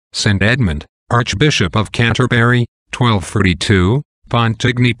St. Edmund, Archbishop of Canterbury, 1242,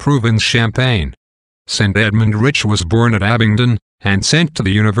 Pontigny, Provins, Champagne. St. Edmund Rich was born at Abingdon, and sent to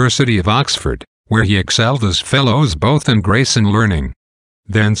the University of Oxford, where he excelled his fellows both in grace and learning.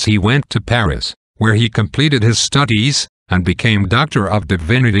 Thence he went to Paris, where he completed his studies, and became Doctor of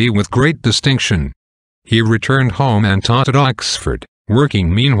Divinity with great distinction. He returned home and taught at Oxford,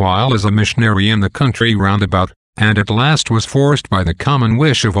 working meanwhile as a missionary in the country round about, and at last was forced by the common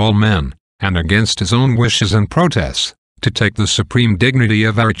wish of all men, and against his own wishes and protests, to take the supreme dignity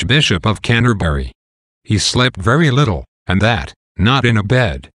of Archbishop of Canterbury. He slept very little, and that, not in a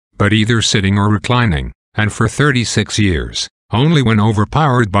bed, but either sitting or reclining, and for 36 years, only when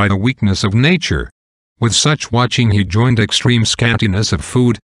overpowered by the weakness of nature. With such watching he joined extreme scantiness of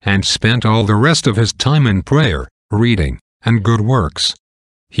food, and spent all the rest of his time in prayer, reading, and good works.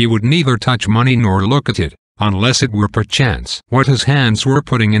 He would neither touch money nor look at it, unless it were perchance what his hands were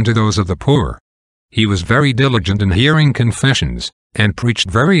putting into those of the poor. He was very diligent in hearing confessions, and preached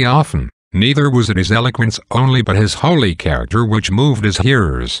very often. Neither was it his eloquence only but his holy character which moved his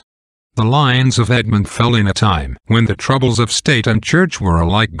hearers. The lines of Edmund fell in a time when the troubles of state and church were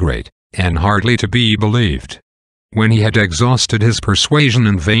alike great, and hardly to be believed. When he had exhausted his persuasion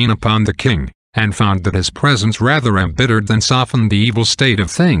in vain upon the king, and found that his presence rather embittered than softened the evil state of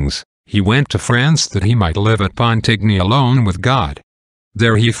things, he went to France that he might live at Pontigny alone with God.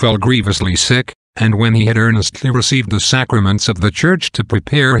 There he fell grievously sick, and when he had earnestly received the sacraments of the Church to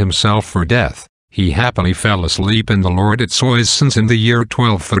prepare himself for death, he happily fell asleep in the Lord at Soissons in the year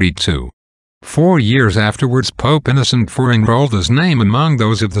 1232. 4 years afterwards Pope Innocent IV enrolled his name among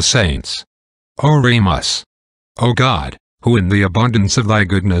those of the saints. Oremus. O God, who in the abundance of thy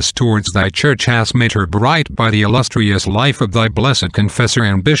goodness towards thy Church hast made her bright by the illustrious life of thy blessed confessor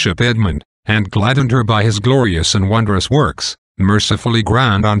and Bishop Edmund, and gladdened her by his glorious and wondrous works, mercifully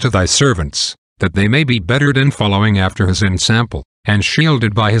grant unto thy servants, that they may be bettered in following after his ensample, and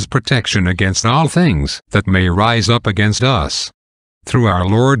shielded by his protection against all things that may rise up against us. Through our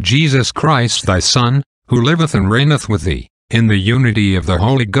Lord Jesus Christ thy Son, who liveth and reigneth with thee, in the unity of the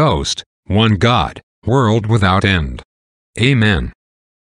Holy Ghost, one God, world without end. Amen.